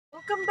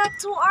Welcome back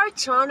to our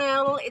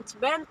channel. It's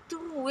been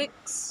 2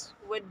 weeks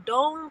we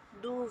don't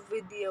do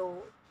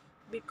video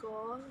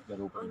because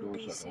I'm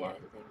busy, I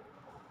think.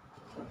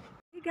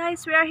 Hey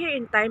guys, we are here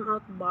in Time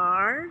Out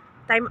Bar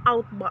and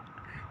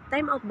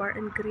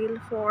Grill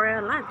for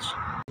lunch.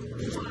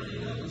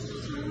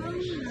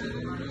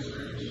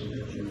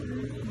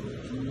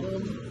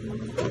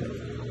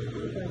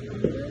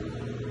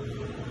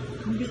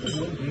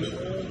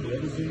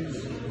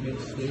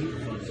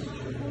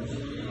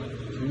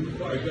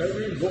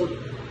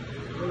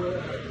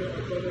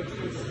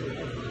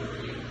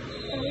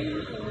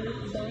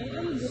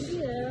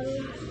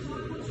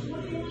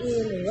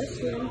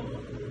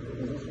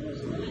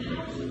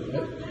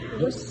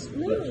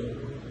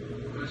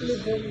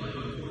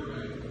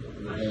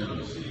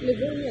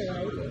 Livonia,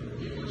 right?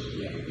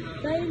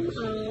 Time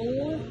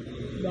out,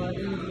 Bar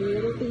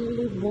Grill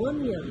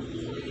Livonia.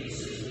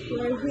 We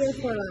are here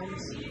for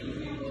lunch.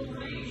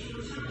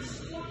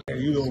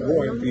 You don't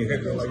go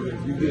empty-handed like this.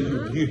 You get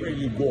you here,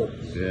 you go.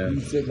 Yeah. You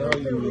sit down,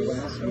 you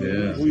relax.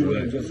 We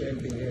went just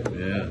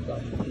empty-handed.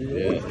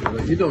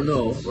 Well, you don't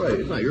know, right?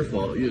 It's not your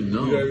fault. You didn't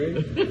know. You know what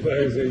I mean? Like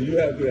I said, you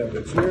have to have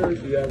the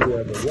chairs, you have to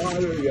have the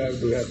water, you have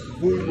to have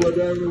food,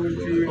 whatever with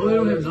you. Oh, they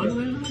don't have none of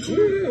that?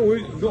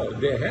 No,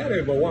 they had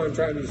it, but what I'm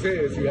trying to say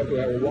is you have to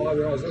have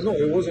water. I said, no,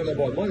 it wasn't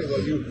about money,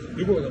 but you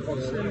go in the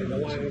fucking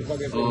line, is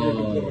fucking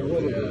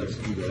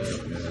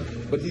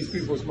But these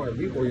people are smart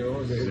people, you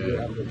know, they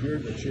have the beer,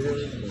 the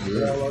chairs,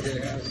 all they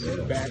have,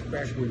 the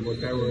backpack with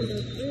whatever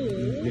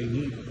they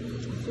need.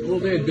 Well,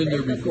 they had been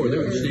there before. They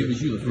were the same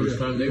as you the first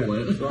time they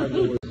went. So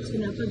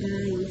now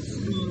guys,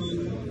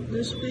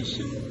 no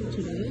special for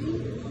today.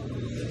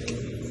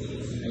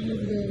 I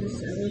have this,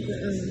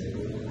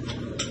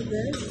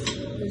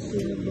 this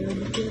is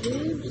barbecue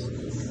ribs,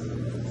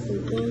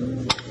 chicken,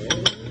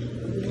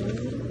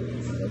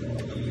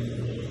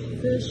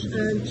 fish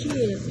and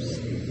chips.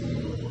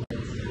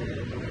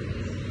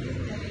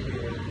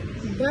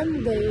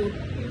 Monday,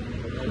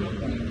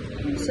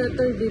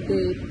 Saturday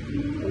date,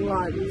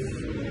 lunch.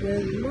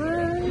 Then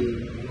my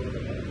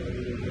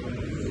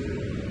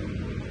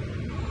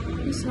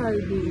is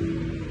hubby.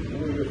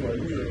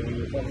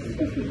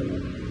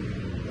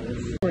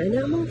 Ano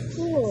ang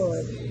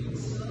food?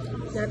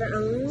 Nara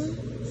ang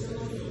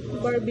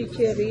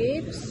barbecue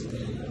ribs,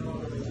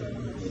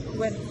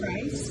 wet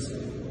fries,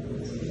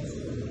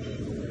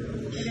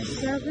 and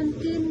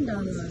 $17.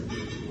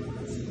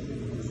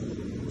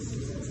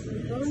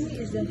 Only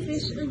is the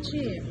fish and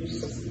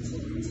chips.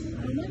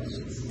 How much?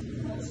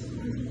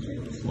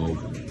 Oh.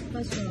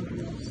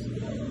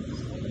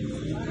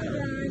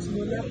 Guys,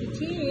 bon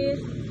appetit!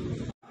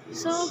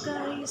 So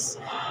guys,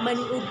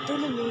 maniud to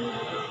na ni.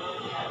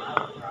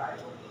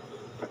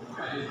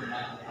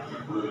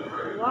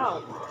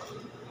 Wow!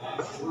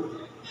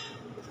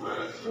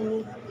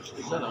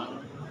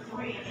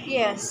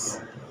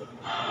 Yes.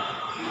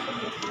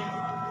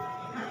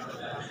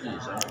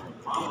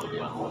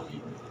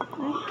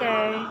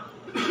 Okay.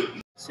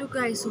 So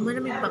guys, suma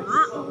namin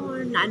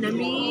pangaon, na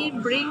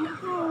namin bring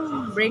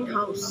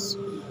house.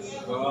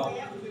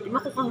 Di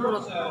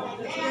makukahurot.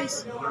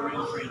 Guys,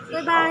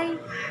 bye-bye.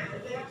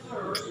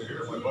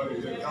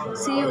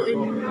 See you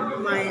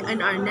in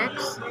our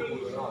next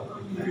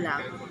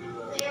vlog.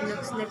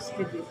 Next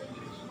video.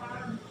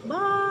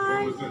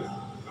 Bye.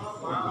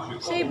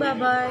 Say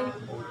bye-bye.